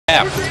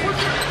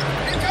half.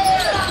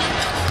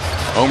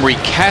 Omri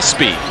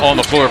Caspi on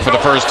the floor for the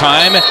first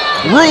time,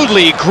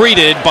 rudely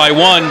greeted by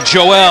one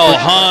Joel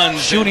Embiid.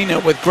 Shooting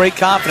it with great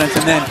confidence,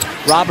 and then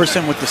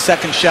Robertson with the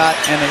second shot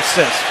and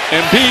assist.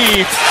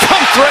 Embiid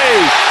from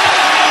three.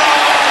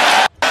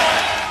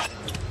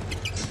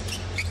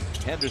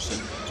 Henderson,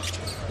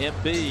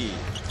 Embiid,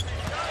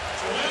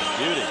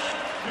 beauty.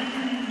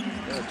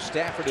 Eric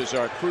Stafford is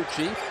our crew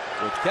chief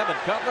with Kevin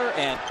Cutler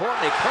and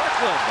Courtney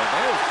Kirkland. And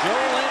there's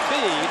Joel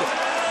Embiid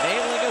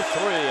nailing a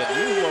three, and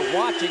you were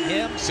watching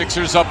him.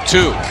 Sixers up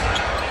 2.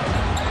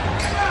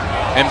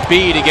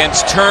 Embiid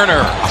against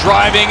Turner,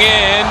 driving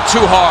in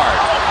too hard.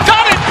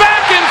 Got it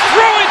back and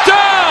threw it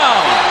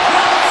down!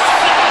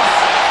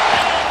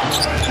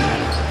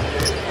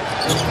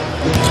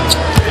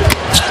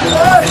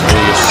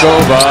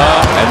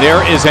 Ilyasova, and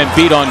there is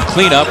Embiid on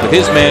cleanup with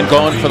his man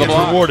going for the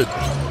block. Rewarded.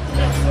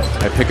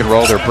 At pick and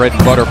roll, their bread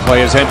and butter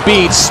play as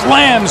Embiid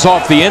slams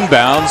off the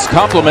inbounds.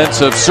 Compliments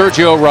of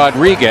Sergio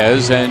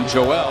Rodriguez and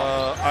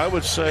Joel. I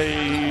would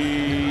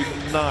say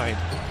 9.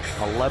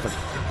 11.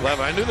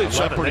 I knew they'd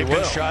shot pretty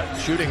well. Shot and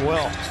shooting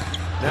well.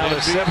 Now the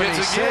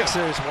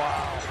 76ers.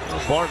 Wow.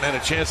 Barton had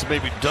a chance to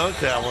maybe dunk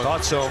that one.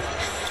 Thought so.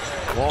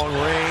 Long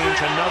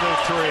range, another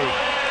three.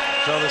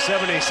 So the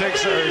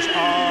 76ers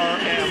are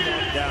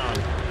M1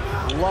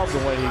 down. Love the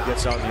way he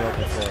gets out in the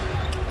open floor.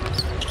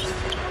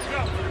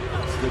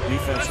 Good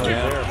defense right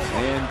there.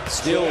 And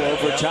still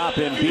over top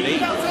Embiid.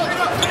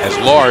 As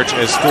large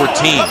as 14.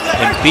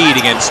 Embiid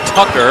against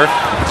Tucker,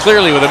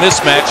 clearly with a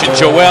mismatch, and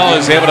Joel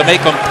is able to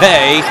make them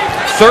pay.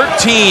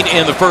 13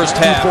 in the first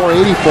half.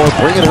 84,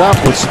 bringing it up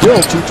with still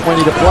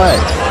 2:20 to play.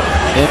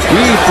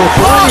 Embiid for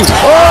three.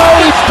 Oh,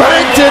 he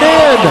banked it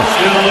in.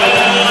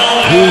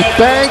 He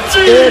banked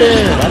it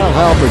in. That'll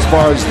help as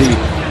far as the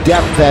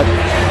depth that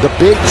the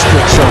bigs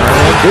concerned.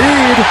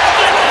 Embiid.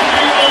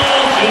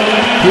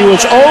 He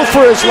was 0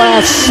 for his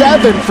last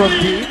 7 from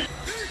deep.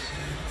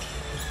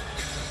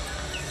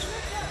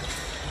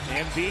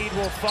 Embiid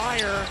will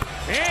fire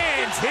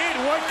and hit.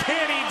 What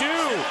can he do?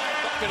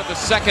 Of the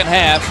second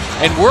half,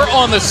 and we're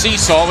on the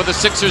seesaw with the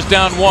Sixers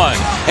down 1.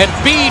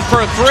 Embiid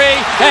for 3,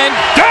 and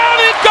down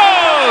it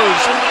goes!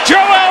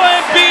 Joel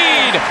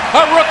Embiid,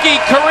 a rookie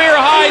career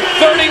high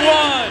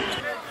 31.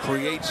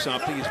 Creates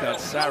something. He's got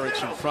Saric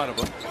in front of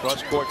him.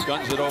 Cross court,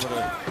 guns it over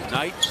to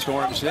Knight.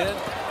 Storms in.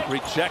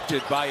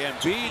 Rejected by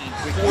Embiid.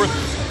 Fourth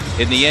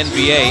in the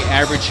NBA,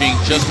 averaging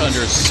just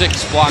under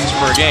 6 blocks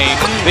per game.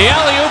 The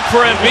alley-oop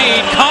for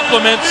Embiid,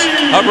 compliments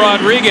of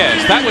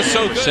Rodriguez. That was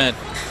so good.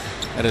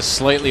 That is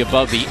slightly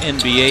above the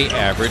NBA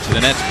average.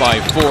 The Nets by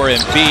 4.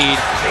 Embiid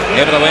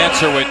able to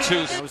answer with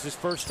 2. That was his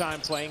first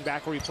time playing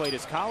back where he played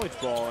his college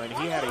ball, and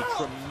he had a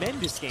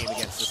tremendous game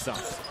against the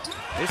Suns.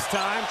 This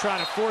time trying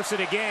to force it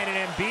again,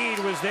 and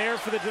Embiid was there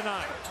for the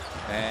denial.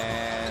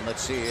 And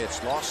let's see,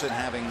 it's Lawson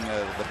having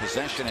the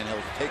possession, and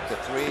he'll take the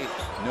three.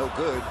 No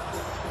good.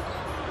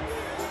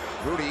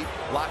 Rudy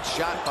blocked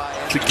shot by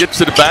to get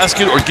to the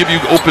basket or give you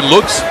open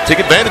looks. Take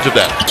advantage of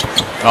that.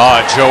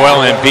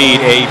 Joel Embiid,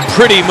 a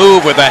pretty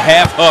move with a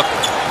half hook.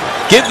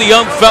 Give the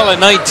young fella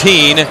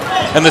 19,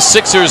 and the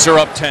Sixers are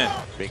up 10.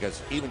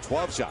 Because even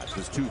 12 shots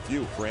was too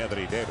few for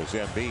Anthony Davis.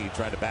 Embiid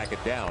trying to back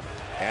it down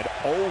and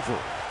over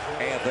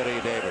Anthony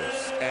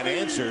Davis. An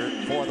answer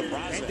for the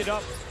process. Ended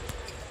up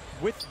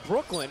with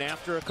Brooklyn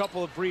after a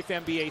couple of brief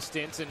NBA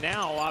stints, and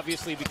now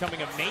obviously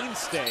becoming a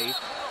mainstay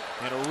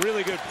and a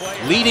really good player.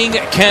 Leading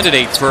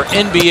candidate for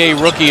NBA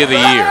Rookie of the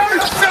Year.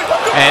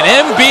 And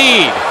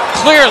Embiid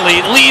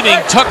clearly leaving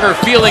Tucker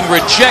feeling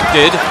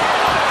rejected.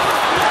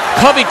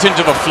 Covington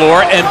to the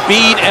floor,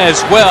 Embiid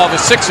as well. The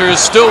Sixers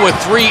still with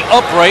 3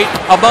 upright,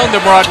 among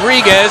them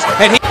Rodriguez.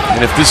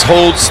 And if this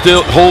holds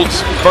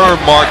firm,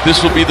 Mark,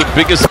 this will be the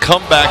biggest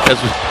comeback. As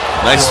a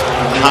nice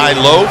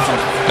high-low.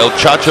 El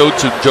Chacho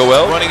to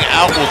Joel. Running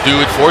out will do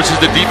it. Forces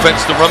the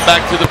defense to run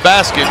back to the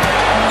basket.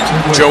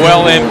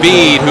 Joel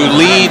Embiid, who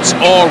leads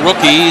all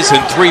rookies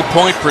in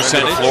 3-point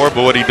percentage. Floor,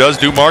 but what he does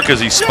do, Mark,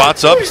 is he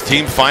spots up. His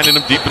team finding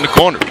him deep in the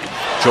corner.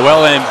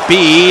 Joel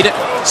Embiid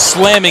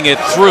slamming it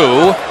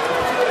through.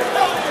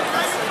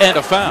 And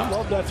a foul. I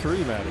love that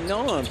three, man.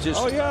 No, I'm just.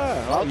 Oh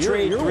yeah. I'll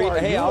trade 3.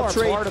 Hey, I'll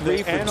trade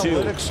 3 for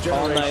 2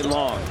 all night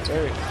long.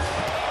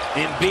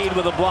 Embiid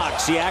with a block.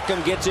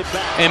 Siakam gets it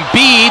back.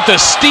 Embiid, the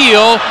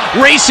steal,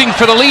 racing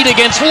for the lead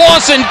against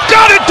Lawson.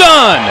 Got it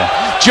done!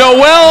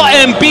 Joel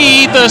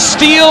Embiid, the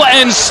steal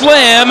and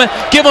slam.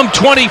 Give him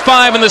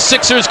 25, and the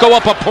Sixers go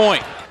up a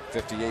point.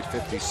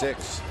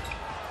 58-56.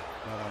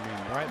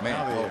 Right Man,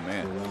 now, oh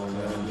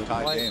man.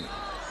 Tied game.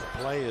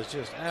 The play is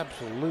just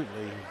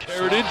absolutely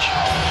Heritage.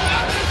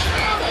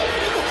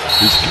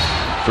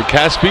 For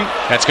Caspi.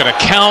 That's going to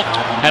count,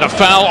 and a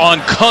foul on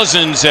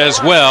Cousins as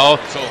well.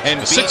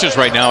 And the Sixers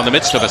right now in the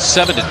midst of a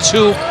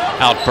 7-2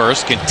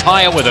 outburst can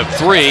tie it with a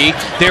 3.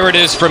 There it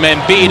is from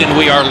Embiid, and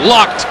we are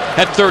locked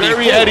at 30.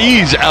 Very at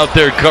ease out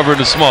there covering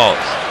the smalls.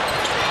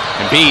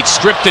 Embiid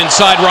stripped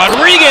inside.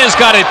 Rodriguez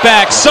got it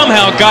back.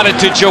 Somehow got it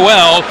to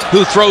Joel,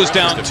 who throws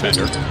down the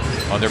defender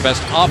on their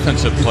best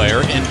offensive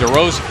player in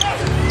DeRozan.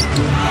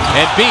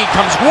 Embiid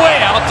comes way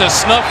out to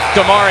snuff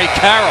Damari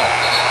Carroll.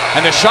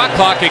 And the shot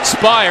clock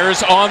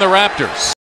expires on the Raptors.